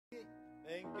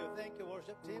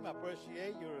worship team. I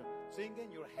appreciate your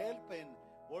singing, your help in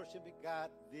worshiping God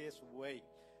this way.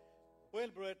 Well,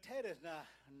 Brother Ted is not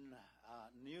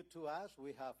new to us.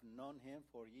 We have known him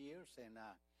for years, and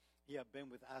he has been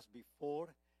with us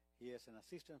before. He is an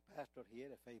assistant pastor here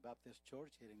at Faith Baptist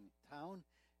Church here in town,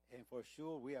 and for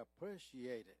sure we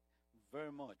appreciate it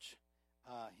very much,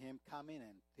 him coming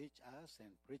and teach us and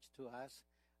preach to us,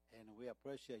 and we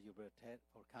appreciate you, Brother Ted,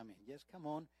 for coming. Just come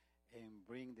on and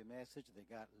bring the message that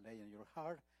God laid in your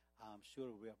heart. I'm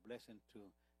sure we are blessing to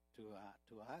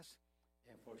us.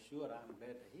 And for sure, I'm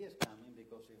glad that he is coming,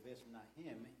 because if it's not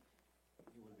him, it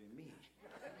will be me.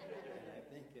 And I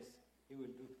think he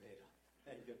will do better.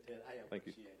 Thank you, Ted. I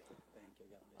appreciate it. Thank you.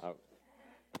 God bless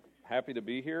you. Happy to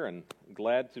be here and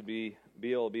glad to be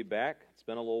able to be back. It's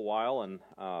been a little while, and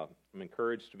I'm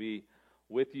encouraged to be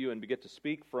with you and to get to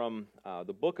speak from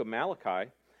the book of Malachi.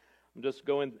 I'm just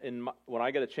going when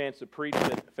I get a chance to preach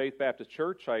at Faith Baptist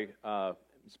Church, I'm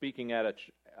speaking out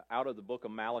of the book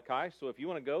of Malachi. So if you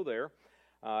want to go there,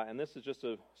 and this is just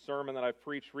a sermon that I've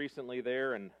preached recently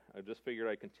there, and I just figured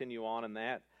I'd continue on in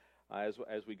that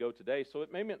as we go today. So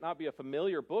it may not be a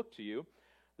familiar book to you.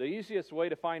 The easiest way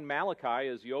to find Malachi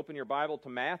is you open your Bible to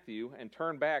Matthew and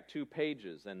turn back 2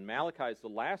 pages, and Malachi is the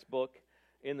last book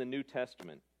in the New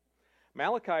Testament.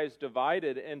 Malachi is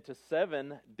divided into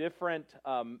 7 different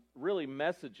really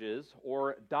messages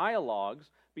or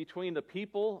dialogues between the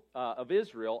people of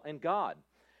Israel and God.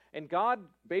 And God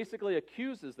basically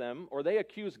accuses them, or they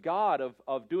accuse God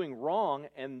of doing wrong,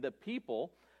 and the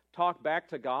people talk back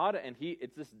to God, and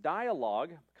it's this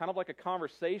dialogue, kind of like a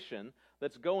conversation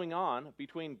that's going on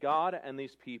between God and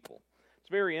these people. It's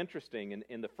very interesting.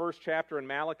 In the first chapter in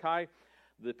Malachi,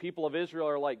 the people of Israel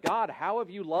are like, God, how have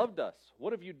you loved us?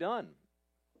 What have you done?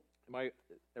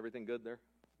 Everything good there?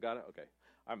 Got it? Okay.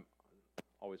 I'm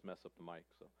always mess up the mic.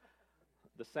 So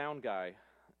the sound guy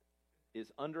is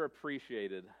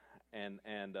underappreciated, and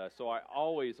so I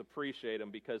always appreciate him,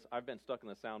 because I've been stuck in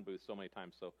the sound booth so many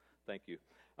times, so thank you.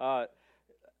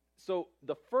 So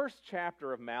the first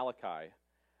chapter of Malachi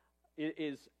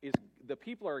is the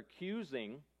people are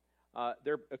accusing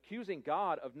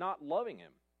God of not loving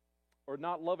him, or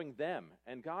not loving them.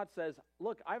 And God says,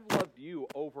 look, I've loved you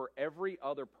over every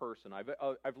other person.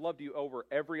 I've loved you over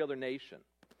every other nation.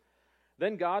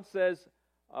 Then God says,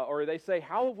 or they say,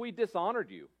 how have we dishonored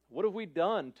you? What have we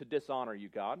done to dishonor you,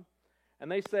 God? And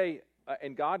they say,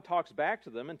 and God talks back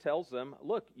to them and tells them,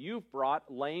 look, you've brought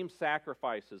lame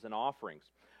sacrifices and offerings.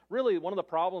 Really, one of the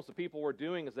problems the people were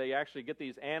doing is they actually get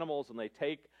these animals and they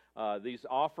take these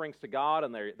offerings to God,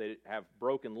 and they have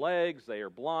broken legs, they are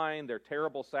blind, they're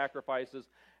terrible sacrifices.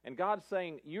 And God's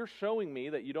saying, you're showing me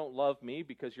that you don't love me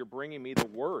because you're bringing me the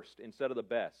worst instead of the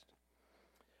best.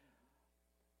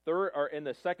 In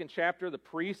the second chapter, the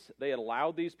priests, they had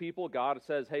allowed these people. God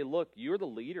says, hey, look, you're the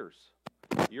leaders.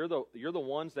 You're the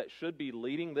ones that should be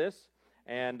leading this,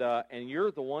 and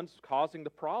you're the ones causing the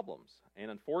problems. And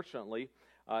unfortunately,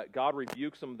 God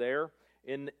rebukes them there.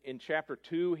 In chapter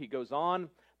 2, he goes on.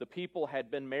 The people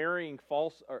had been marrying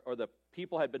or the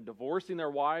people had been divorcing their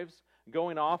wives,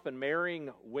 going off and marrying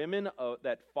women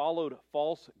that followed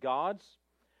false gods.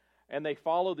 And they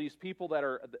follow these people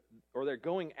they're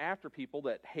going after people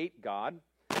that hate God.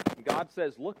 And God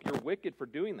says, look, you're wicked for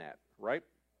doing that, right?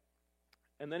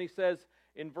 And then he says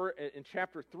in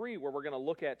chapter 3, where we're going to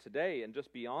look at today, and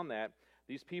just beyond that,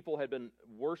 these people had been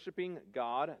worshiping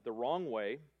God the wrong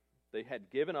way. They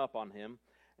had given up on him,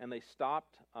 and they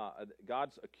stopped.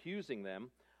 God's accusing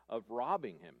them of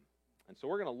robbing him. And so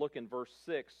we're going to look in verse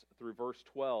 6 through verse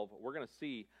 12. We're going to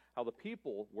see how the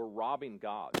people were robbing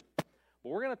God. But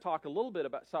we're going to talk a little bit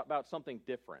about something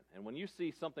different. And when you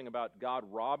see something about God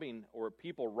robbing, or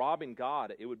people robbing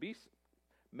God, it would be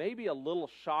maybe a little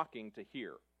shocking to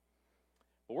hear.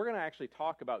 But we're going to actually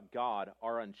talk about God,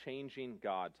 our unchanging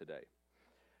God, today.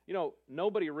 You know,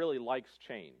 nobody really likes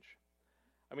change.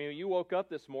 I mean, you woke up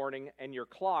this morning and your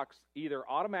clocks either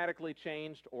automatically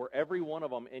changed, or every one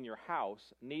of them in your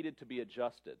house needed to be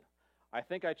adjusted. I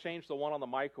think I changed the one on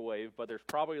the microwave, but there's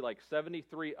probably like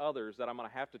 73 others that I'm going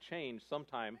to have to change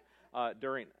sometime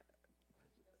during.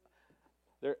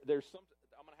 I'm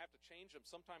going to have to change them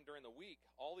sometime during the week.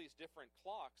 All these different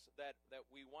clocks that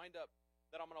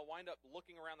I'm going to wind up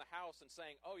looking around the house and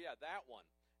saying, oh yeah, that one.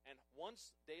 And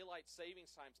once daylight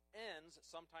savings time ends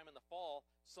sometime in the fall,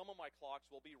 some of my clocks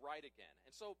will be right again.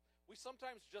 And so we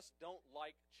sometimes just don't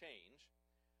like change.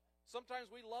 Sometimes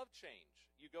we love change.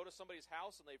 You go to somebody's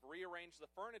house and they've rearranged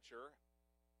the furniture,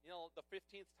 the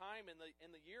 15th time in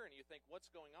the year, and you think,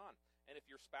 what's going on? And if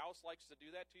your spouse likes to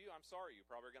do that to you, I'm sorry, you're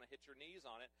probably going to hit your knees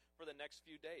on it for the next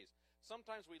few days.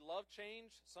 Sometimes we love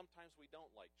change, sometimes we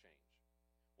don't like change.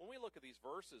 When we look at these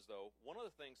verses, though, one of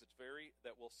the things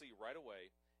that we'll see right away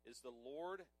is the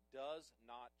Lord does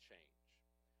not change.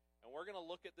 And we're going to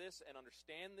look at this and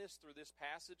understand this through this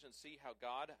passage and see how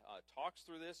God talks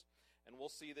through this, and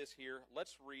we'll see this here.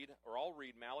 Let's read, or I'll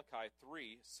read Malachi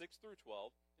 3, 6 through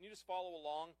 12, and you just follow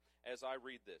along as I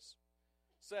read this.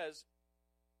 It says,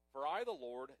 "For I, the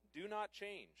Lord, do not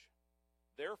change.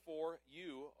 Therefore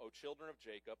you, O children of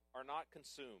Jacob, are not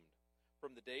consumed.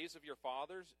 From the days of your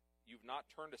fathers you've not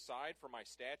turned aside from my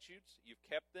statutes, you've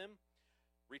kept them.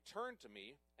 Return to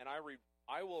me, and I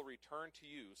will return to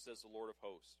you, says the Lord of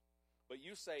hosts. But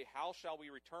you say, how shall we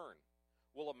return?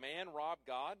 Will a man rob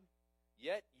God?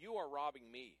 Yet you are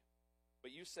robbing me.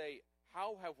 But you say,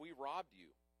 how have we robbed you?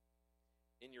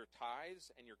 In your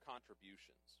tithes and your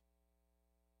contributions."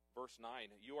 Verse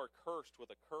 9, "You are cursed with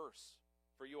a curse,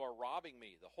 for you are robbing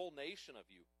me, the whole nation of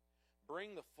you.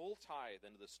 Bring the full tithe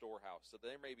into the storehouse, so that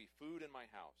there may be food in my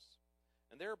house.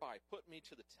 And thereby put me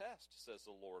to the test, says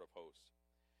the Lord of hosts.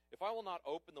 If I will not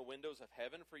open the windows of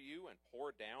heaven for you and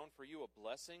pour down for you a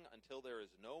blessing until there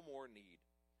is no more need,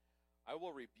 I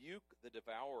will rebuke the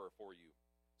devourer for you,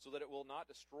 so that it will not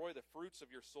destroy the fruits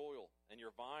of your soil, and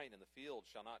your vine in the field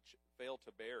shall not fail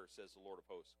to bear, says the Lord of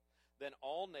hosts. Then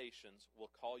all nations will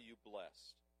call you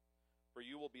blessed, for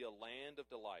you will be a land of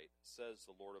delight, says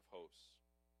the Lord of hosts."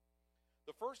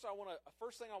 The first thing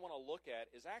I want to look at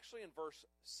is actually in verse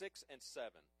 6 and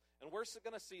 7. And we're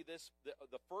going to see this,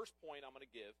 the first point I'm going to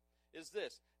give is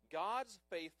this: God's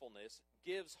faithfulness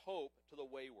gives hope to the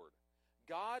wayward.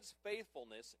 God's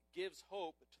faithfulness gives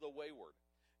hope to the wayward.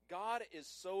 God is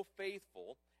so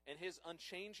faithful, and his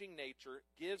unchanging nature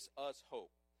gives us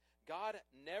hope. God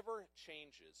never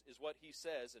changes, is what he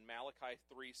says in Malachi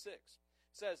 3:6.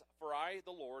 It says, "For I,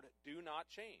 the Lord, do not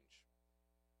change."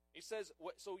 He says,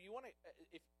 so you want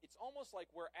to, it's almost like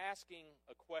we're asking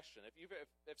a question.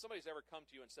 If somebody's ever come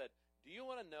to you and said, do you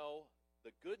want to know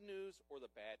the good news or the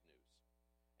bad news?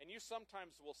 And you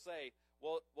sometimes will say,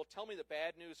 well, tell me the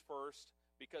bad news first,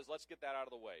 because let's get that out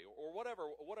of the way. Or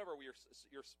whatever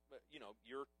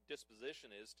your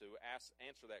disposition is to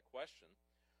answer that question.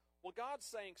 Well, God's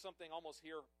saying something almost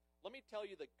here. Let me tell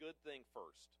you the good thing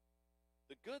first.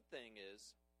 The good thing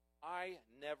is, I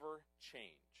never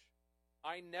change.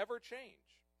 I never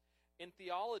change. In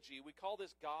theology, we call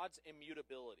this God's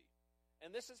immutability.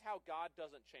 And this is how God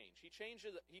doesn't change. He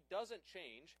doesn't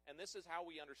change, and this is how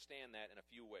we understand that in a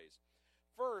few ways.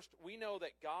 First, we know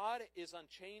that God is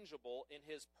unchangeable in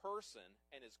his person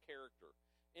and his character.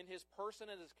 In his person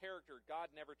and his character, God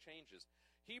never changes.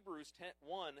 Hebrews 10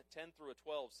 through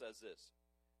 12 says this: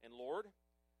 "And Lord,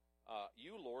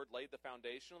 you, Lord, laid the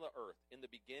foundation of the earth. In the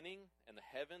beginning, and the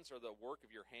heavens are the work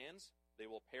of your hands. They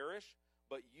will perish,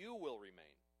 but you will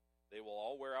remain. They will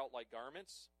all wear out like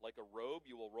garments. Like a robe,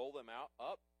 you will roll them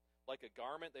up. Like a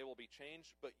garment, they will be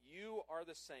changed. But you are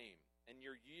the same, and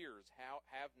your years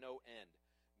have no end."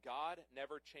 God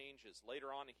never changes.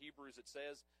 Later on in Hebrews, it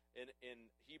says in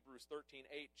Hebrews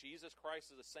 13:8, Jesus Christ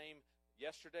is the same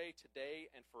yesterday, today,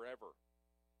 and forever.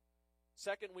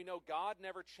 Second, we know God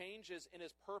never changes in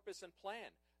his purpose and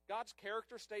plan. God's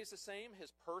character stays the same,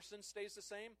 his person stays the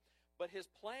same, but his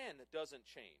plan doesn't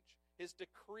change, his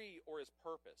decree or his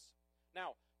purpose.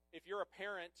 Now, if you're a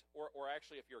parent, or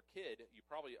actually if you're a kid, you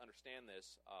probably understand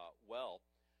this well.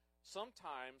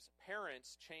 Sometimes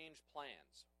parents change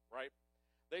plans, right?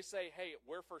 They say, hey,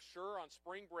 we're for sure on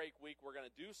spring break week, we're going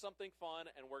to do something fun,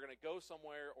 and we're going to go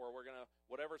somewhere, or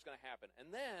whatever's going to happen.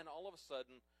 And then, all of a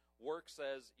sudden, work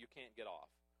says you can't get off.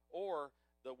 Or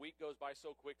the week goes by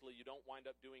so quickly, you don't wind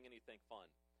up doing anything fun.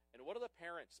 And what do the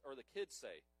parents or the kids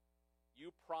say?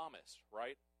 You promised,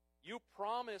 right? You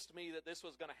promised me that this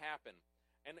was going to happen.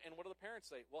 And what do the parents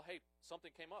say? Well, hey,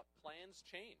 something came up. Plans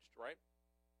changed, right?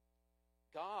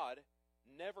 God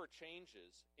never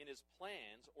changes in his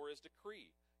plans or his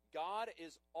decree. God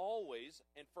is always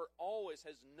and for always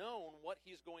has known what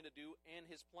he's going to do and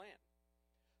his plan.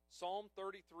 Psalm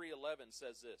 33:11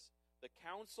 says this: "The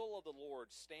counsel of the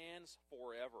Lord stands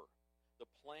forever,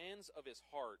 the plans of his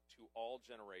heart to all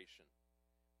generation."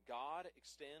 God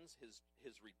extends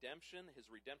his redemption, his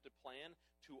redemptive plan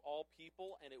to all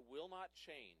people, and it will not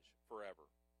change forever.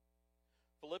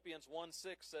 Philippians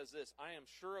 1:6 says this: "I am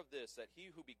sure of this, that he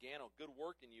who began a good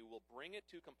work in you will bring it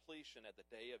to completion at the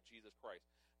day of Jesus Christ."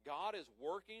 God is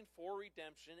working for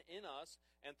redemption in us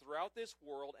and throughout this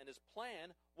world, and his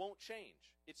plan won't change.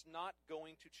 It's not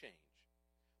going to change.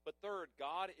 But third,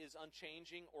 God is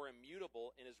unchanging or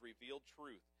immutable in his revealed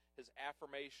truth, his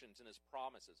affirmations, and his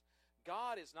promises.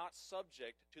 God is not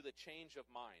subject to the change of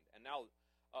mind. And now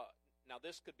Now,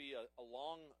 this could be a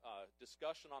long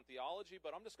discussion on theology,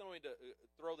 but I'm just going to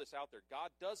throw this out there.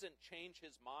 God doesn't change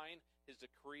his mind, his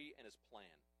decree, and his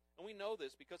plan. And we know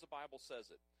this because the Bible says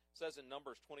it. It says in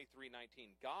Numbers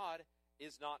 23:19, God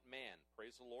is not man,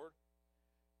 praise the Lord,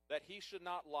 that he should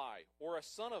not lie, or a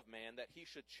son of man that he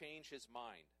should change his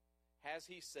mind. Has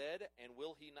he said, and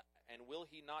will he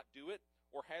not do it?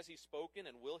 Or has he spoken,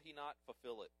 and will he not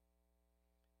fulfill it?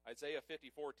 Isaiah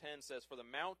 54:10 says, For the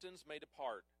mountains may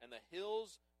depart, and the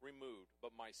hills removed,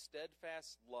 but my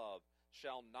steadfast love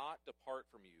shall not depart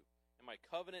from you, and my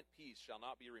covenant peace shall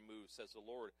not be removed, says the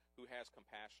Lord, who has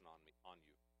compassion on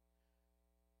you.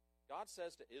 God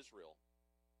says to Israel,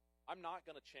 I'm not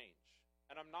going to change,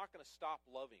 and I'm not going to stop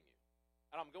loving you,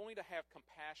 and I'm going to have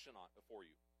compassion for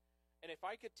you. And if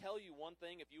I could tell you one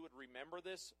thing, if you would remember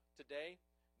this today,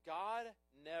 God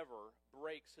never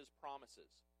breaks his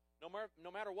promises. No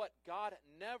matter what, God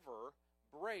never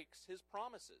breaks his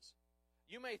promises.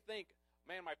 You may think,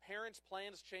 man, my parents'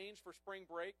 plans changed for spring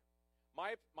break.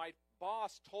 My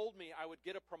boss told me I would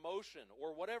get a promotion,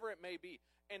 or whatever it may be.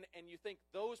 And you think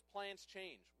those plans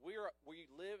change. We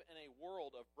live in a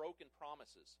world of broken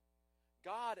promises.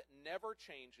 God never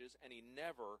changes, and he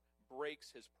never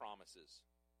breaks his promises.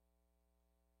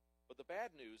 But the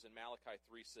bad news in Malachi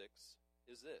 3:6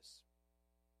 is this.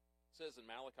 It says in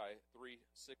Malachi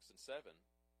 3:6 and 7,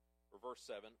 or verse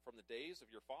 7, From the days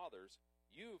of your fathers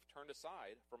you've turned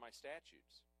aside from my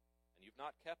statutes, and you've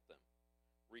not kept them.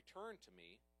 Return to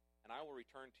me, and I will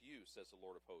return to you, says the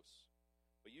Lord of hosts.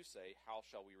 But you say, How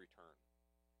shall we return?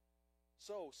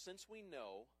 So, since we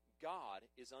know God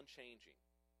is unchanging,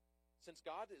 since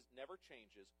God never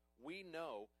changes, we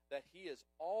know that he is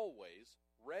always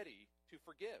ready to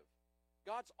forgive.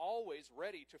 God's always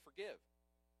ready to forgive.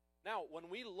 Now, when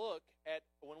we look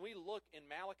in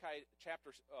Malachi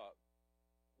chapter,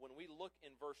 when we look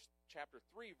in chapter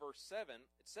 3, verse 7,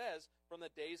 it says, From the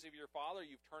days of your father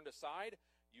you've turned aside,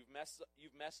 you've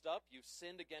messed up, you've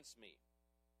sinned against me.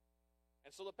 And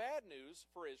so the bad news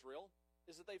for Israel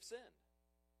is that they've sinned.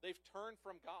 They've turned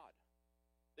from God.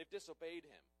 They've disobeyed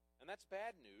him. And that's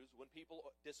bad news when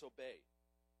people disobey.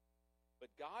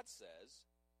 But God says,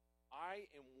 I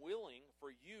am willing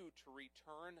for you to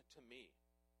return to me.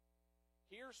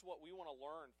 Here's what we want to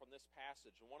learn from this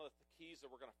passage, and one of the keys that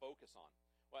we're going to focus on.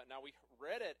 Well, now, we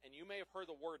read it, and you may have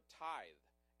heard the word tithe,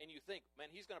 and you think,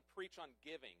 man, he's going to preach on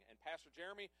giving. And Pastor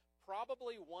Jeremy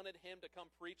probably wanted him to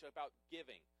come preach about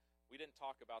giving. We didn't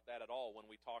talk about that at all when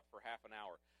we talked for half an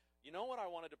hour. You know what I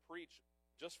wanted to preach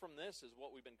just from this is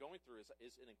what we've been going through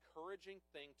is an encouraging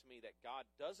thing to me that God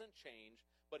doesn't change,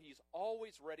 but he's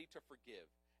always ready to forgive.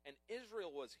 And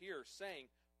Israel was here saying,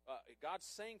 God's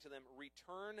saying to them,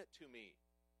 return to me.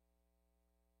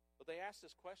 But they asked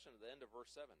this question at the end of verse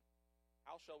 7.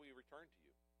 How shall we return to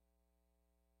you?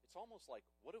 It's almost like,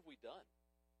 what have we done?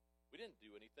 We didn't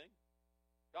do anything.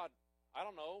 God, I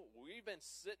don't know. We've been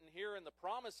sitting here in the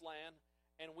promised land,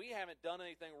 and we haven't done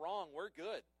anything wrong. We're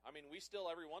good. I mean, we still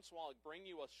every once in a while bring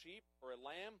you a sheep or a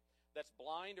lamb that's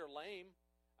blind or lame.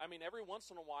 I mean, every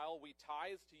once in a while we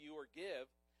tithe to you or give.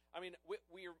 I mean,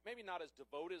 we are maybe not as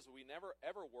devoted as we never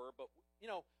ever were, but,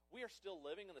 you know, we are still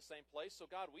living in the same place.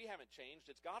 So, God, we haven't changed.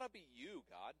 It's got to be you,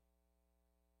 God.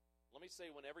 Let me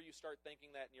say, whenever you start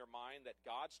thinking that in your mind, that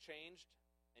God's changed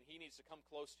and he needs to come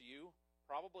close to you,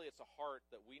 probably it's a heart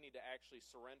that we need to actually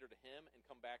surrender to him and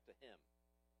come back to him.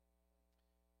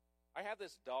 I have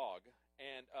this dog,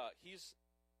 and he's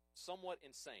somewhat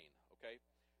insane, okay?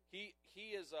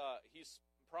 He's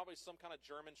probably some kind of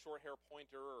German short-hair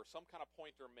pointer or some kind of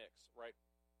pointer mix, right?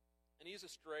 And he's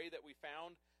a stray that we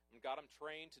found and got him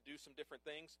trained to do some different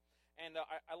things. And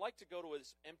I like to go to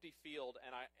his empty field,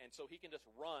 and so he can just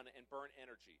run and burn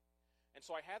energy. And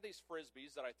so I have these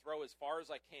Frisbees that I throw as far as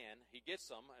I can. He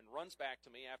gets them and runs back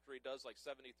to me after he does like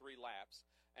 73 laps.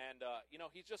 And,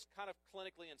 he's just kind of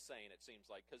clinically insane, it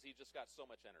seems like, because he just got so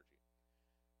much energy.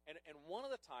 And one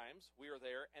of the times we were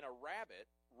there, and a rabbit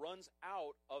runs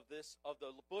out of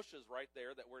the bushes right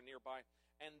there that were nearby,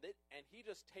 and he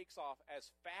just takes off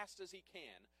as fast as he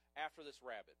can after this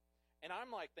rabbit. And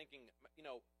I'm like thinking,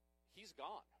 he's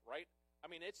gone, right? I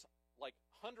mean, it's like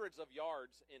hundreds of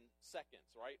yards in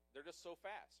seconds, right? They're just so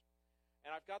fast.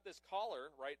 And I've got this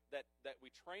collar, right, that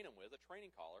we train them with, a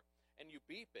training collar, and you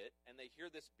beep it, and they hear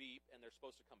this beep, and they're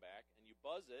supposed to come back, and you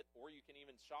buzz it, or you can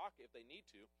even shock if they need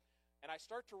to. And I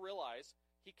start to realize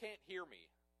he can't hear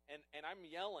me, and I'm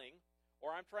yelling,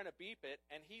 or I'm trying to beep it,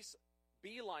 and he's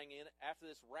beelining after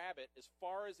this rabbit as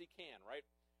far as he can, right?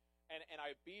 And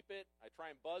I beep it, I try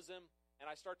and buzz him, and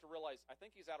I start to realize, I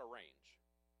think he's out of range.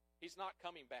 He's not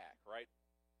coming back, right?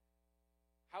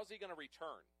 How's he going to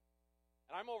return?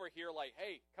 And I'm over here like,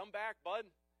 hey, come back, bud.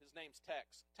 His name's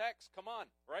Tex. Tex, come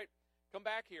on, right? Come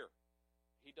back here.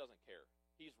 He doesn't care.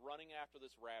 He's running after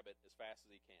this rabbit as fast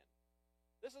as he can.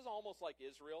 This is almost like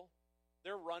Israel.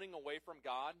 They're running away from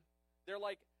God. They're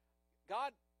like,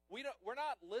 God, we're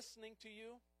not listening to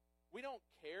you. We don't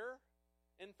care.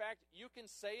 In fact, you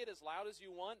can say it as loud as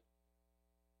you want.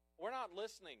 We're not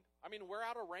listening. I mean, we're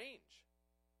out of range.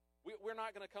 We're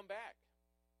not going to come back.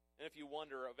 And if you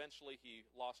wonder, eventually he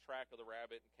lost track of the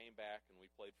rabbit and came back, and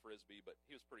we played Frisbee, but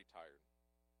he was pretty tired.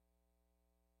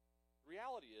 The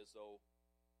reality is, though,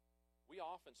 we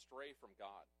often stray from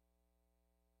God.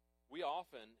 We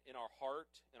often, in our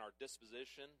heart, in our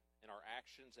disposition, in our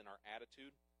actions, in our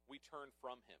attitude, we turn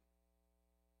from him.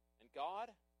 And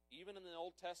God, even in the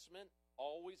Old Testament,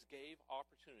 always gave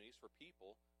opportunities for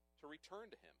people to return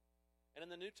to him. And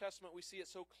in the New Testament, we see it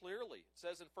so clearly. It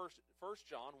says in 1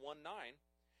 John 1:9,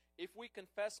 if we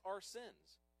confess our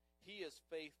sins, he is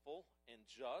faithful and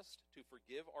just to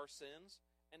forgive our sins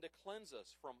and to cleanse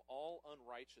us from all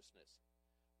unrighteousness.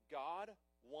 God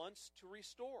wants to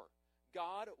restore.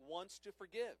 God wants to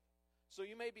forgive. So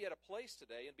you may be at a place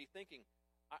today and be thinking,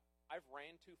 I've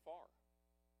ran too far.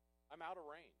 I'm out of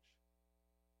range.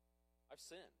 I've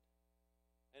sinned.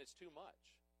 And it's too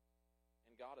much.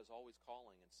 And God is always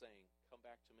calling and saying, come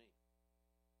back to me.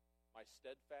 My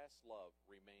steadfast love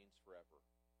remains forever.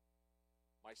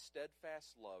 My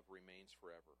steadfast love remains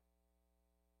forever.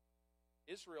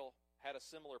 Israel had a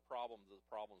similar problem to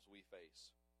the problems we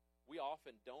face. We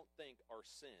often don't think our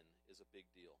sin is a big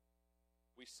deal.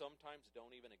 We sometimes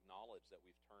don't even acknowledge that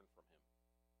we've turned from him.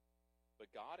 But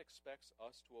God expects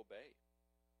us to obey.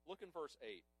 Look in verse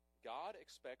 8. God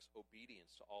expects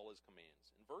obedience to all his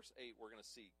commands. In verse 8, we're going to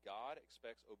see God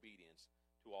expects obedience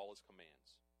to all his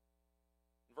commands.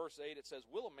 In verse 8, it says,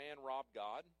 will a man rob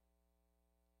God?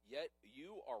 Yet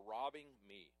you are robbing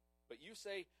me. But you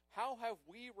say, how have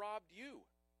we robbed you?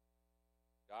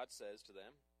 God says to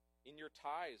them, in your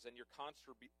tithes and your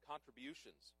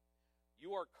contributions.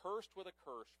 You are cursed with a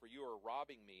curse, for you are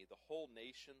robbing me, the whole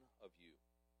nation of you.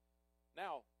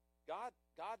 Now,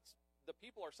 the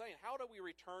people are saying, how do we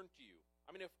return to you?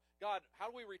 I mean, how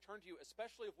do we return to you,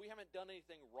 especially if we haven't done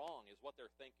anything wrong, is what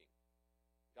they're thinking.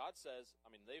 God says,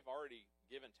 they've already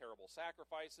given terrible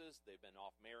sacrifices. They've been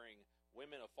off marrying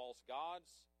women of false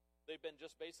gods. They've been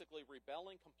just basically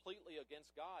rebelling completely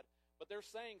against God. But they're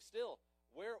saying still,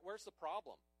 where's the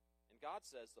problem? And God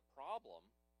says, the problem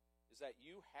is that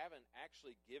you haven't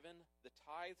actually given the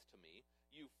tithe to me.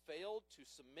 You failed to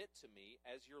submit to me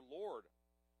as your Lord.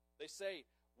 They say,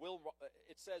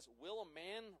 it says, will a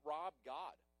man rob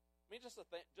God?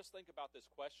 Just think about this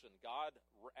question. God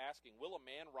asking, will a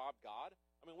man rob God?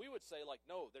 We would say,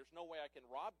 no, there's no way I can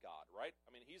rob God, right?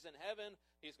 He's in heaven.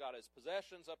 He's got his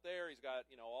possessions up there. He's got,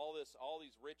 all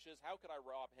these riches. How could I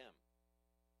rob him?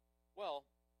 Well,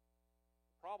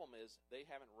 the problem is they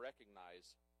haven't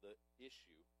recognized the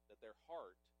issue that their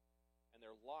heart and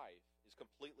their life is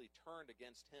completely turned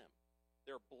against him.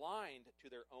 They're blind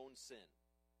to their own sin.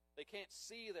 They can't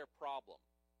see their problem.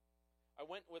 I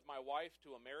went with my wife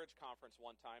to a marriage conference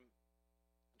one time,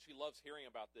 and she loves hearing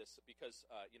about this because,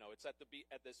 it's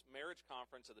at this marriage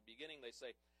conference at the beginning. They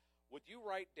say, would you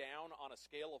write down on a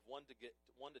scale of 1 to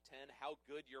 10 how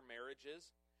good your marriage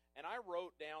is? And I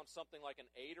wrote down something like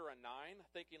an 8 or a 9,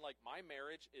 thinking my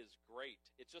marriage is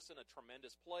great. It's just in a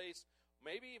tremendous place,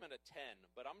 maybe even a 10,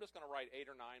 but I'm just going to write 8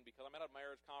 or 9 because I'm at a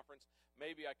marriage conference.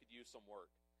 Maybe I could use some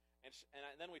work. And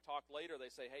then we talked later.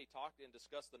 They say, hey, talk and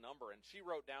discuss the number. And she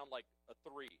wrote down a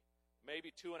 3,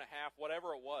 maybe 2.5,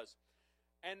 whatever it was.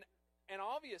 And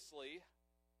obviously,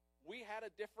 we had a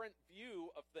different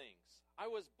view of things. I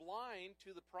was blind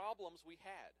to the problems we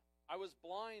had. I was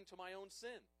blind to my own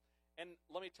sin. And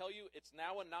let me tell you, it's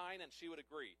now a 9, and she would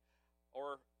agree.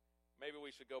 Or maybe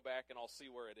we should go back and I'll see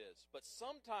where it is. But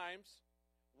sometimes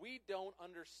we don't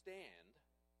understand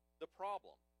the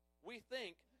problem. We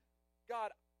think,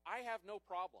 God, I have no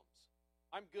problems.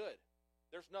 I'm good.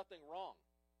 There's nothing wrong.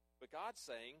 But God's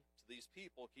saying to these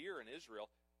people here in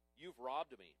Israel, you've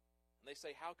robbed me. And they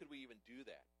say, how could we even do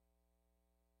that?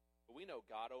 But we know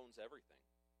God owns everything.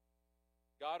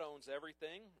 God owns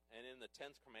everything, and in the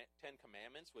Ten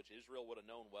Commandments, which Israel would have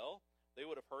known well, they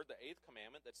would have heard the 8th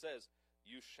commandment that says,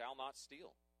 you shall not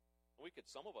steal. And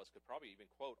some of us could probably even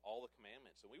quote all the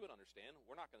commandments, and we would understand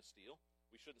we're not going to steal.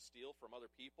 We shouldn't steal from other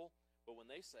people. But when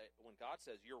God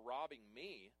says, you're robbing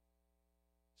me,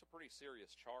 it's a pretty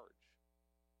serious charge.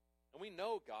 And we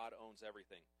know God owns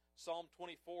everything. Psalm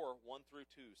 24, 1 through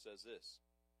 2 says this,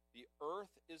 the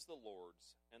earth is the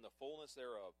Lord's, and the fullness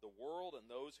thereof, the world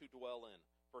and those who dwell in.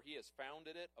 For he has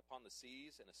founded it upon the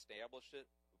seas and established it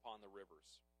upon the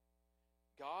rivers.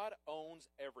 God owns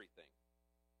everything.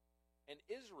 And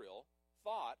Israel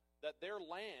thought that their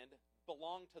land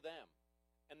belonged to them.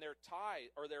 And their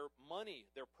tithe, or their money,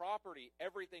 their property,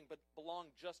 everything but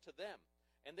belonged just to them.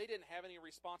 And they didn't have any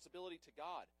responsibility to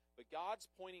God. But God's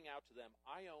pointing out to them,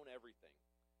 I own everything.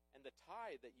 And the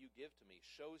tithe that you give to me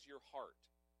shows your heart.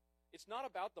 It's not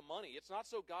about the money. It's not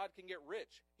so God can get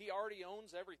rich. He already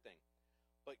owns everything.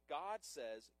 But God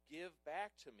says, give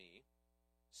back to me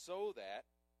so that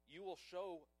you will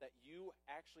show that you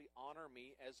actually honor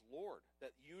me as Lord,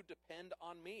 that you depend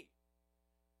on me.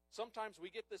 Sometimes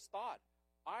we get this thought,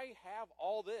 I have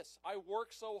all this. I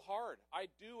work so hard. I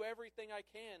do everything I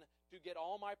can to get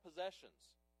all my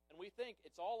possessions. And we think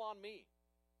it's all on me.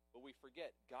 But we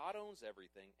forget God owns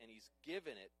everything and He's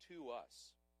given it to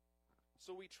us.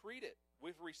 So we treat it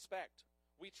with respect.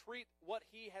 We treat what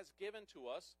He has given to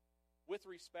us with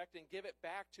respect and give it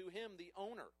back to Him, the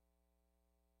owner.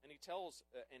 And He tells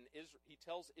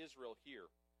Israel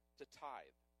here to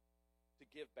tithe, to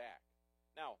give back.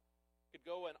 Now, could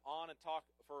go on and talk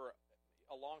for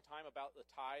a long time about the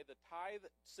tithe. The tithe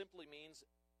simply means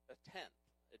a tenth.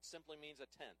 It simply means a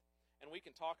tenth. And we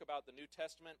can talk about the New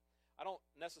Testament. I don't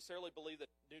necessarily believe that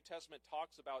New Testament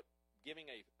talks about giving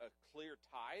a clear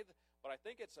tithe, but I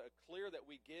think it's clear that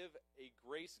we give a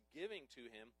grace giving to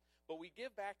Him, but we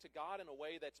give back to God in a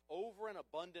way that's over and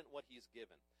abundant what He's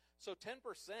given. So 10%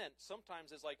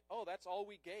 sometimes is like, oh, that's all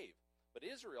we gave. But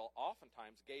Israel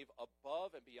oftentimes gave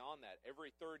above and beyond that.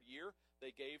 Every third year,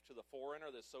 they gave to the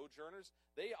foreigner, the sojourners.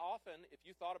 They often, if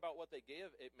you thought about what they gave,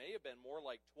 it may have been more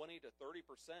like 20 to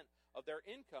 30% of their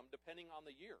income, depending on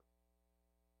the year.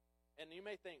 And you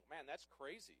may think, man, that's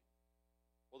crazy.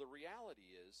 Well, the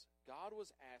reality is, God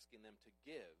was asking them to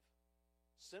give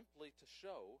simply to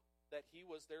show that He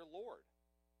was their Lord.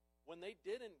 When they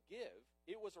didn't give,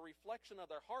 it was a reflection of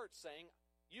their hearts saying,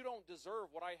 you don't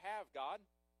deserve what I have, God.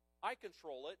 I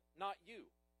control it, not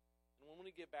you. And when we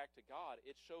give back to God,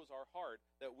 it shows our heart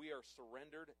that we are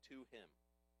surrendered to Him.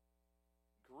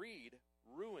 Greed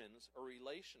ruins a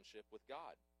relationship with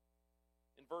God.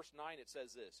 In verse 9 it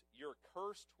says this, you're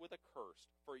cursed with a curse,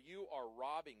 for you are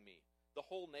robbing me, the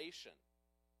whole nation.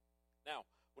 Now,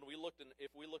 if we looked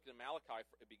in Malachi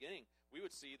at the beginning, we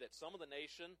would see that some of the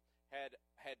nation had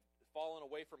fallen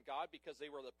away from God because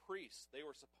they were the priests. They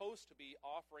were supposed to be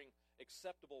offering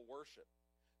acceptable worship.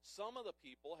 Some of the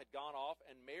people had gone off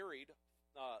and married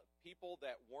people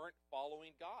that weren't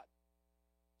following God.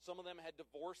 Some of them had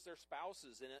divorced their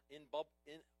spouses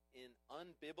in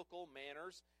unbiblical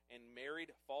manners and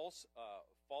married false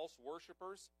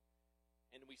worshipers.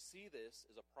 And we see this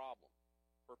as a problem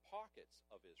for pockets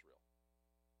of Israel.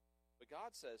 But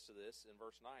God says to this in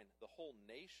verse 9, the whole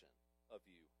nation of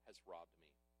you has robbed me.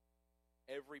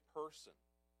 Every person.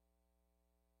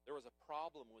 There was a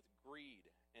problem with greed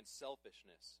and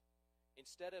selfishness.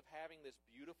 Instead of having this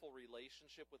beautiful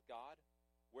relationship with God,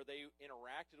 where they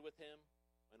interacted with Him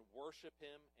and worshiped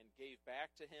Him and gave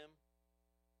back to Him,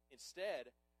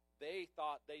 instead, they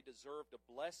thought they deserved a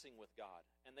blessing with God.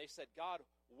 And they said, God,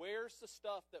 where's the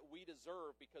stuff that we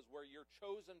deserve because we're your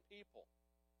chosen people?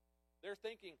 They're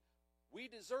thinking, we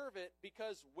deserve it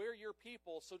because we're your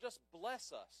people, so just bless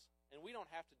us, and we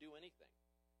don't have to do anything.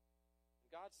 And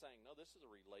God's saying, no, this is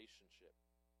a relationship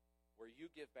where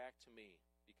you give back to me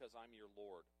because I'm your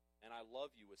Lord, and I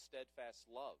love you with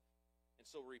steadfast love. And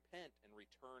so repent and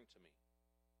return to me.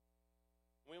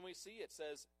 When we see it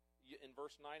says, in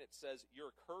verse 9 it says,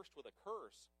 you're cursed with a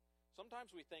curse.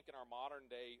 Sometimes we think in our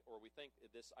modern day, or we think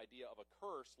this idea of a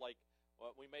curse, like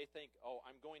we may think, oh,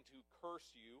 I'm going to curse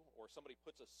you, or somebody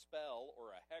puts a spell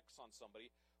or a hex on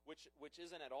somebody, which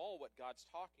isn't at all what God's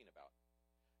talking about.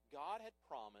 God had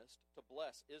promised to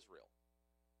bless Israel.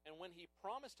 And when He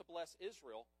promised to bless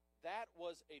Israel, that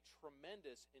was a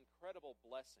tremendous, incredible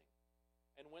blessing.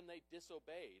 And when they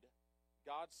disobeyed,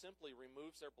 God simply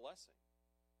removes their blessing.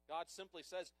 God simply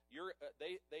says,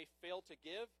 they fail to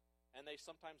give, and they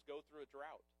sometimes go through a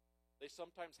drought. They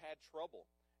sometimes had trouble.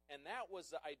 And that was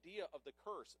the idea of the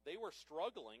curse. They were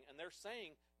struggling, and they're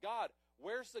saying, God,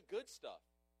 where's the good stuff?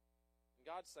 And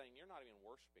God's saying, you're not even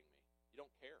worshiping me. You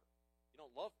don't care. You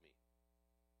don't love me.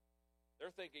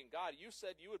 They're thinking, God, you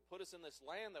said you would put us in this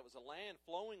land that was a land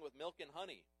flowing with milk and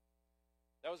honey.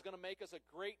 That was going to make us a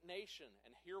great nation,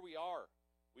 and here we are.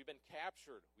 We've been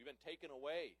captured. We've been taken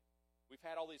away. We've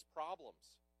had all these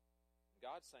problems. And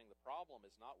God's saying the problem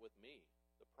is not with me.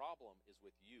 The problem is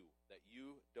with you, that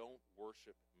you don't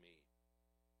worship me.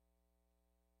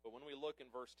 But when we look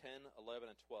in verse 10, 11,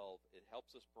 and 12, it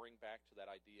helps us bring back to that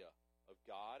idea of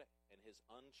God and His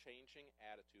unchanging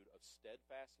attitude of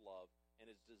steadfast love and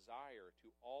His desire to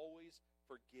always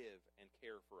forgive and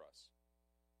care for us.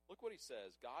 Look what he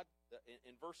says. God,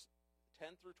 in verse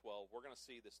 10 through 12, we're going to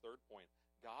see this third point.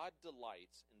 God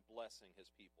delights in blessing his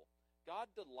people.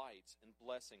 God delights in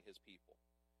blessing his people.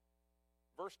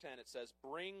 Verse 10, it says,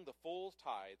 bring the full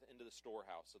tithe into the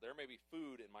storehouse, so there may be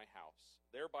food in my house.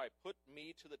 Thereby put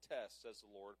me to the test, says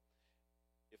the Lord,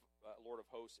 Lord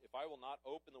of hosts, if I will not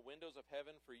open the windows of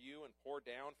heaven for you and pour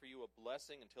down for you a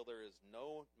blessing until there is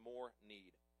no more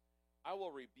need. I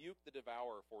will rebuke the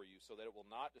devourer for you, so that it will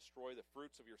not destroy the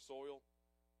fruits of your soil.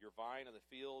 Your vine of the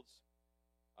fields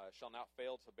shall not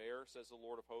fail to bear, says the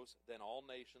Lord of hosts. Then all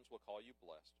nations will call you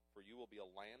blessed, for you will be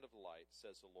a land of light,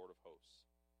 says the Lord of hosts.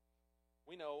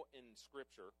 We know in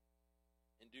Scripture,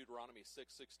 in Deuteronomy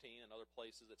 6:16 and other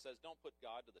places, it says, don't put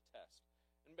God to the test.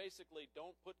 And basically,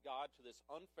 don't put God to this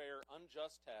unfair,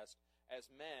 unjust test. As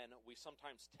men, we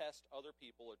sometimes test other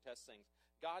people or test things.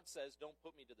 God says, don't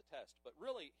put me to the test. But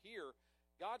really, here,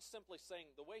 God's simply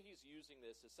saying, the way he's using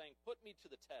this is saying, put me to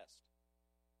the test.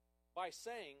 By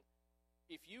saying,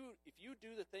 if you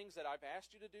do the things that I've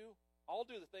asked you to do, I'll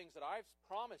do the things that I've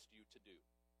promised you to do.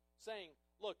 Saying,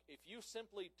 look, if you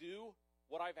simply do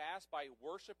what I've asked by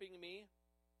worshiping me,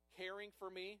 caring for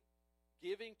me,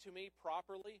 giving to me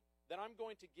properly, then I'm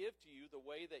going to give to you the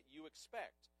way that you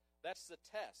expect. That's the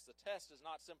test. The test is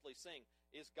not simply saying,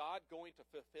 is God going to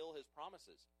fulfill his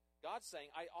promises? God's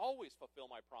saying, I always fulfill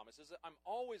my promises. I'm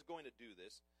always going to do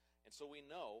this. And so we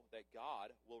know that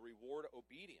God will reward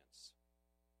obedience.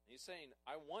 And he's saying,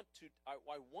 I want you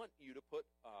to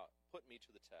put me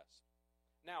to the test.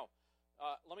 Now,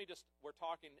 we're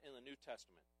talking in the New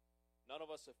Testament. None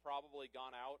of us have probably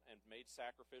gone out and made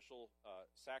sacrificial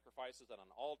sacrifices at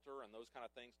an altar and those kind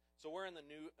of things. So we're in the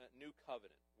new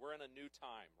covenant. We're in a new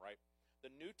time, right?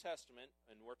 The New Testament,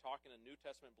 and we're talking to New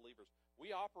Testament believers,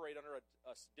 we operate under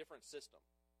a different system.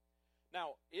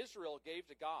 Now, Israel gave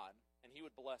to God, and he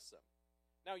would bless them.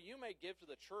 Now, you may give to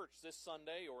the church this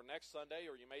Sunday or next Sunday,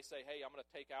 or you may say, hey, I'm going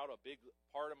to take out a big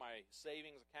part of my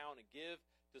savings account and give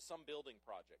to some building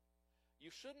project. You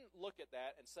shouldn't look at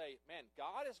that and say, man,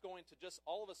 God is going to just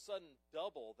all of a sudden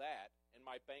double that in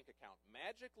my bank account.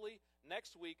 Magically,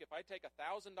 next week, if I take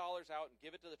 $1,000 out and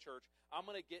give it to the church, I'm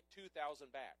going to get $2,000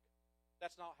 back.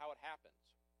 That's not how it happens,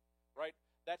 right?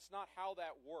 That's not how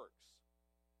that works.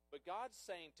 But God's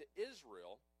saying to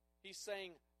Israel, he's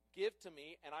saying, give to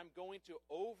me, and I'm going to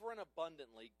over and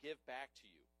abundantly give back to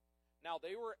you. Now,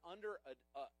 they were under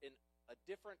in a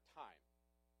different time,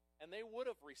 and they would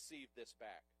have received this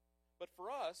back. But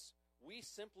for us, we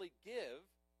simply give,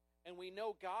 and we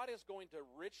know God is going to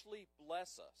richly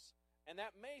bless us. And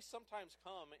that may sometimes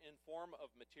come in form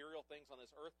of material things on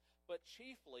this earth, but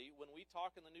chiefly, when we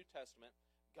talk in the New Testament,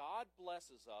 God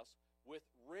blesses us with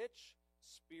rich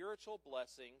spiritual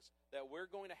blessings that we're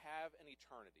going to have in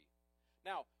eternity.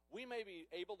 Now, we may be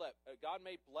able to, God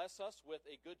may bless us with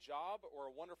a good job or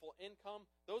a wonderful income.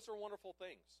 Those are wonderful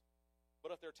things.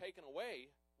 But if they're taken away,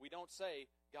 we don't say,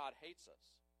 God hates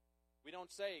us. We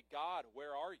don't say, God,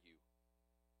 where are you?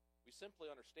 We simply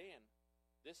understand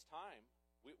this time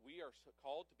we are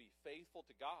called to be faithful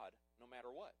to God no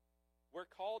matter what. We're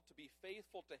called to be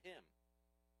faithful to him.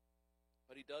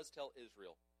 But he does tell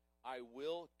Israel, I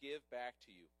will give back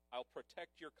to you. I'll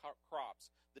protect your crops.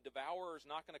 The devourer is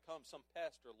not going to come. Some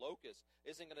pest or locust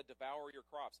isn't going to devour your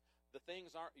crops.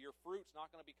 Your fruit's not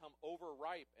going to become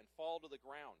overripe and fall to the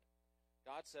ground.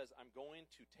 God says, I'm going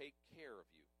to take care of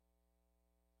you.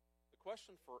 The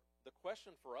question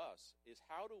for us is,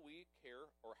 how do we care,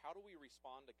 or how do we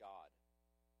respond to God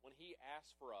when he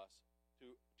asks for us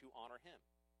to honor him?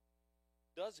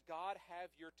 Does God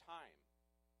have your time,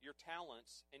 your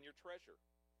talents, and your treasure?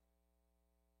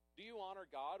 Do you honor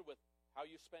God with how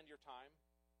you spend your time?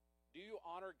 Do you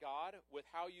honor God with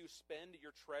how you spend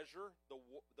your treasure, the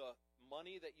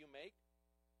money that you make?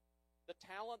 The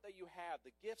talent that you have,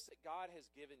 the gifts that God has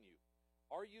given you,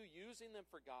 are you using them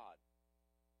for God?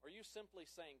 Are you simply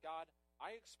saying, God,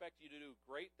 I expect you to do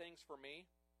great things for me,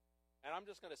 and I'm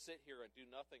just going to sit here and do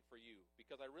nothing for you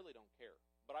because I really don't care.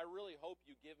 But I really hope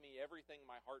you give me everything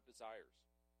my heart desires.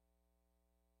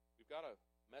 We've got a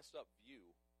messed up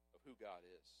view of who God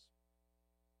is.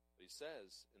 But he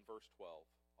says in verse 12,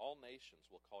 all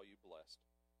nations will call you blessed.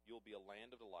 You will be a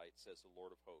land of delight, says the Lord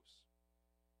of hosts.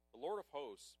 The Lord of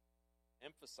hosts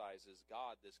emphasizes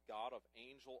God, this God of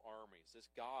angel armies, this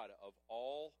God of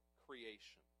all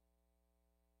creation.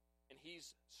 And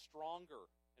he's stronger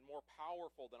and more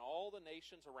powerful than all the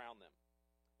nations around them.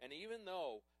 And even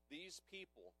though these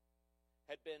people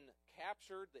had been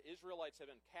captured, the Israelites had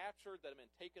been captured, that had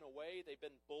been taken away, they've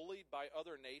been bullied by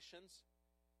other nations,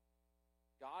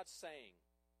 God's saying,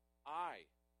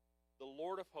 I, the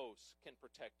Lord of hosts, can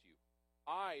protect you.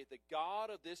 I, the God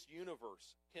of this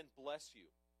universe, can bless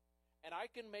you. And I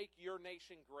can make your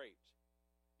nation great.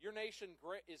 Your nation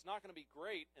is not going to be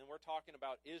great, and we're talking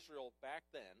about Israel back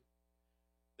then.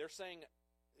 They're saying,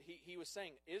 he was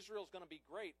saying, Israel's going to be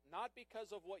great, not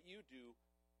because of what you do,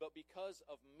 but because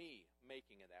of me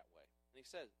making it that way. And he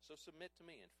says, so submit to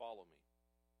me and follow me.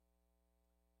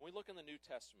 When we look in the New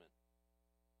Testament,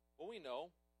 well, we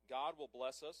know God will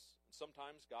bless us, and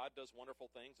sometimes God does wonderful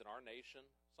things in our nation.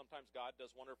 Sometimes God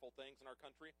does wonderful things in our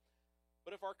country.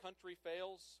 But if our country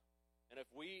fails, and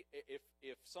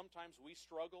if sometimes we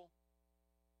struggle,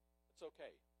 it's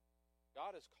okay.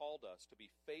 God has called us to be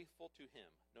faithful to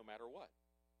Him no matter what.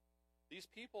 These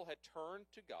people had turned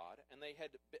to God, and they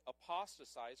had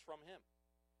apostatized from Him.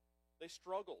 They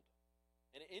struggled.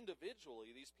 And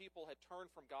individually, these people had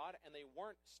turned from God, and they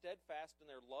weren't steadfast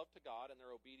in their love to God and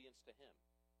their obedience to Him.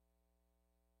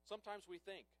 Sometimes we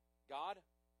think, God,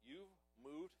 you've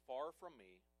moved far from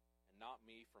me, and not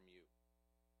me from you.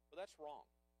 But that's wrong.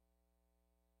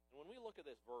 And when we look at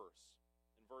this verse,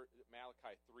 in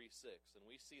Malachi 3:6, and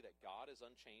we see that God is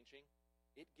unchanging,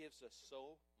 it gives us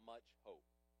so much hope.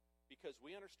 Because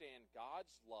we understand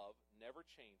God's love never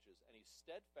changes, and He's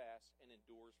steadfast and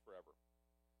endures forever.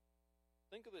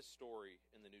 Think of this story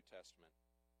in the New Testament.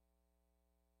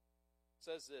 It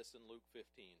says this in Luke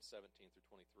 15:17 through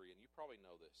 23, and you probably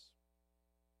know this.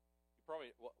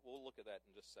 We'll look at that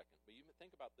in just a second. But you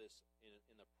think about this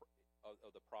in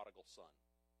the prodigal son.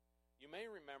 You may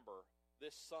remember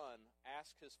this son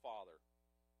asked his father,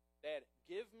 Dad,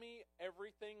 give me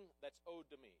everything that's owed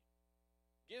to me.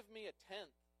 Give me a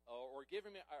tenth, or give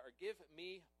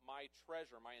me my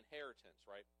treasure, my inheritance,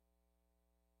 right?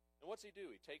 And what's he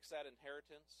do? He takes that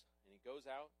inheritance and he goes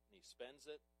out and he spends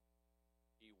it.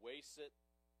 He wastes it.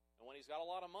 And when he's got a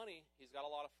lot of money, he's got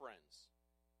a lot of friends.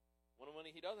 When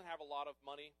he doesn't have a lot of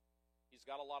money, he's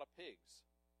got a lot of pigs.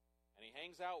 And he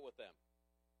hangs out with them.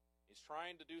 He's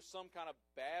trying to do some kind of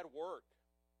bad work.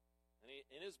 And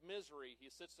in his misery,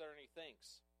 he sits there and he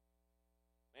thinks,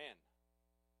 man,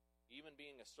 even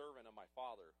being a servant of my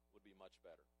father would be much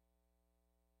better.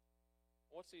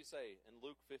 What's he say? In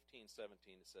Luke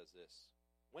 15:17, it says this.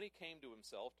 When he came to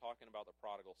himself, talking about the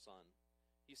prodigal son,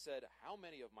 he said, how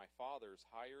many of my father's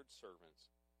hired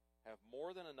servants have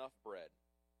more than enough bread,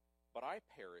 but I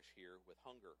perish here with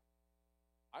hunger?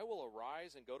 I will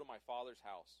arise and go to my father's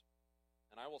house,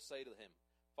 and I will say to him,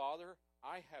 Father,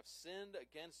 I have sinned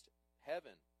against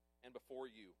heaven and before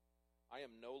you. I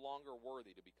am no longer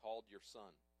worthy to be called your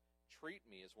son. Treat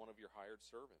me as one of your hired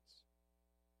servants.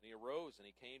 And he arose and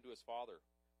he came to his father.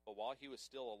 But while he was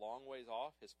still a long ways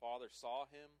off, his father saw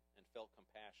him and felt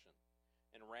compassion,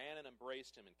 and ran and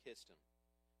embraced him and kissed him.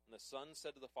 And the son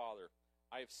said to the father,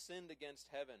 I have sinned against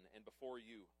heaven and before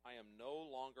you. I am no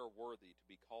longer worthy to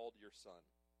be called your son.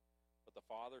 But the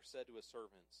father said to his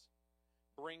servants,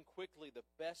 bring quickly the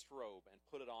best robe and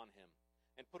put it on him,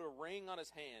 and put a ring on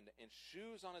his hand and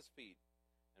shoes on his feet,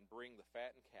 and bring the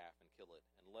fattened calf and kill it,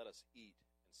 and let us eat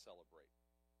and celebrate.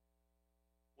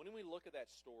 When we look at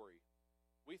that story,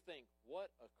 we think,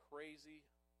 what a crazy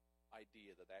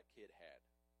idea that kid had.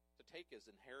 To take his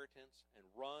inheritance and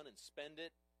run and spend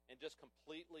it and just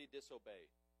completely disobey.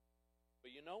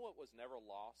 But you know what was never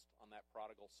lost on that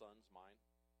prodigal son's mind?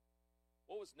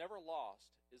 What was never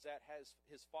lost is that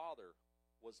his father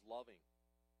was loving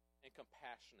and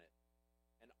compassionate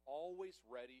and always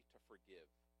ready to forgive.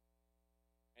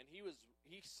 And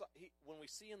when we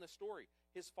see in the story,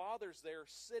 his father's there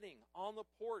sitting on the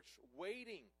porch,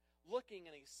 waiting, looking,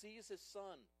 and he sees his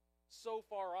son so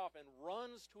far off and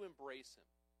runs to embrace him.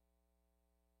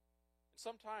 And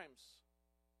sometimes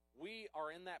we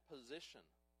are in that position,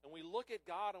 and we look at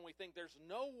God and we think there's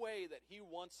no way that He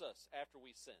wants us after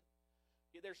we sin.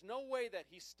 There's no way that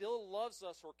He still loves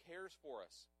us or cares for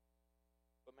us.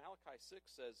 But Malachi 6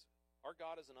 says, our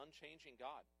God is an unchanging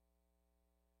God.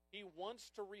 He wants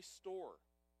to restore.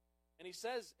 And He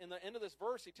says in the end of this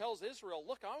verse, He tells Israel,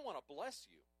 look, I want to bless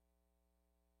you.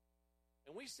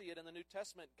 And we see it in the New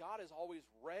Testament. God is always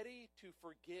ready to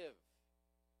forgive.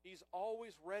 He's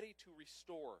always ready to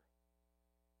restore.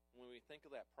 When we think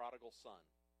of that prodigal son,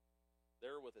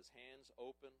 there with his hands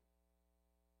open,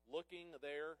 looking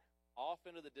there off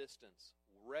into the distance,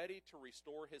 ready to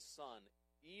restore his son,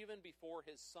 even before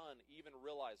his son even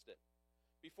realized it.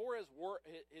 Before his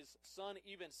son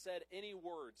even said any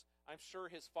words, I'm sure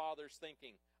his father's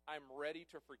thinking, I'm ready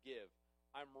to forgive.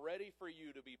 I'm ready for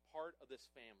you to be part of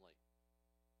this family.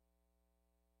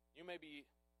 You may be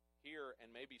here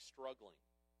and may be struggling.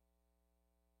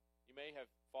 You may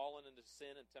have fallen into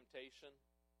sin and temptation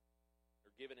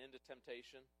or given into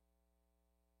temptation.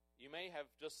 You may have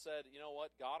just said, you know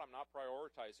what, God, I'm not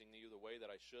prioritizing you the way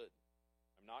that I should.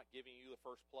 I'm not giving you the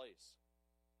first place.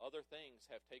 Other things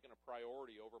have taken a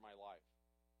priority over my life.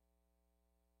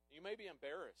 You may be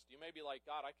embarrassed. You may be like,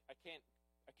 God, I can't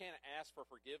ask for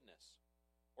forgiveness.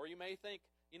 Or you may think,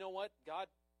 you know what, God,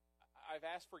 I've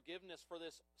asked forgiveness for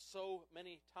this so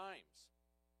many times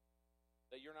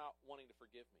that you're not wanting to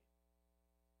forgive me.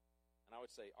 And I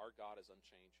would say our God is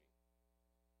unchanging.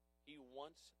 He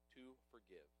wants to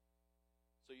forgive.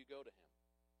 So you go to him,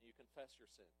 and you confess your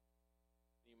sin,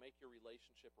 and you make your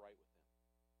relationship right with him.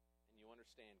 And you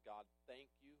understand, God, thank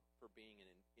you for being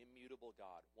an immutable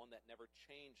God, one that never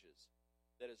changes,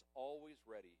 that is always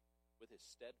ready with his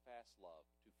steadfast love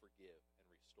to forgive and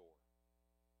restore.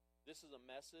 This is a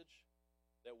message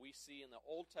that we see in the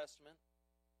Old Testament,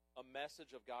 a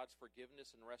message of God's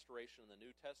forgiveness and restoration in the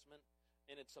New Testament,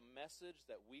 and it's a message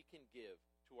that we can give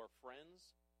to our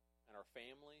friends and our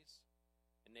families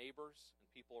and neighbors and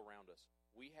people around us.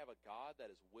 We have a God that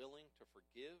is willing to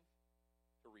forgive,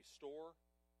 to restore,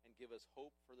 and give us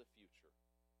hope for the future.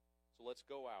 So let's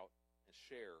go out and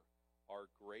share our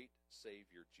great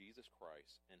Savior, Jesus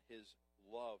Christ, and his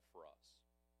love for us.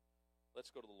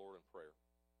 Let's go to the Lord in prayer.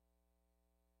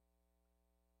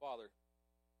 Father,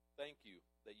 thank you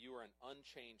that you are an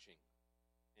unchanging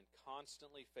and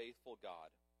constantly faithful God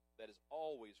that is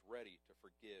always ready to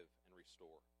forgive and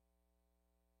restore.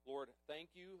 Lord,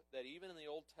 thank you that even in the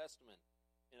Old Testament,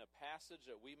 in a passage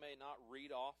that we may not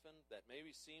read often, that maybe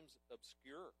seems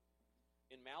obscure,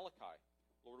 in Malachi,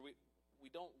 Lord, we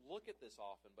don't look at this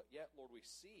often, but yet, Lord, we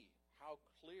see how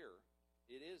clear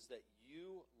it is that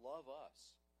you love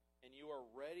us and you are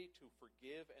ready to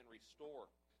forgive and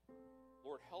restore.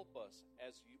 Lord, help us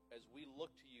as we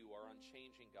look to you, our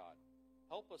unchanging God.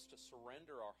 Help us to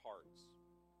surrender our hearts.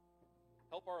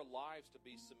 Help our lives to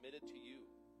be submitted to you.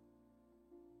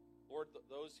 Lord,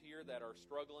 those here that are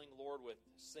struggling, Lord, with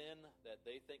sin that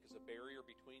they think is a barrier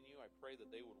between you, I pray that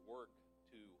they would work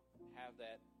to have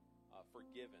that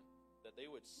forgiven, that they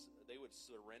would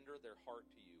surrender their heart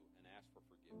to you and ask for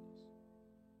forgiveness.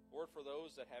 Lord, for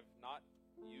those that have not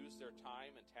used their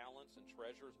time and talents and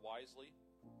treasures wisely,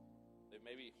 they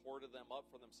maybe hoarded them up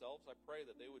for themselves, I pray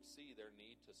that they would see their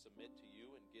need to submit to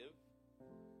you and give.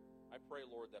 I pray,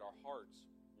 Lord, that our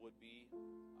hearts would be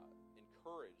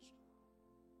encouraged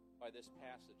by this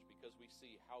passage because we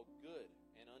see how good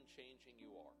and unchanging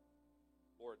you are.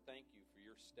 Lord, thank you for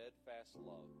your steadfast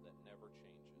love that never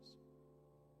changes.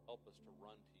 Help us to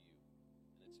run to you.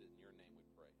 And it's in your name we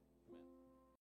pray. Amen.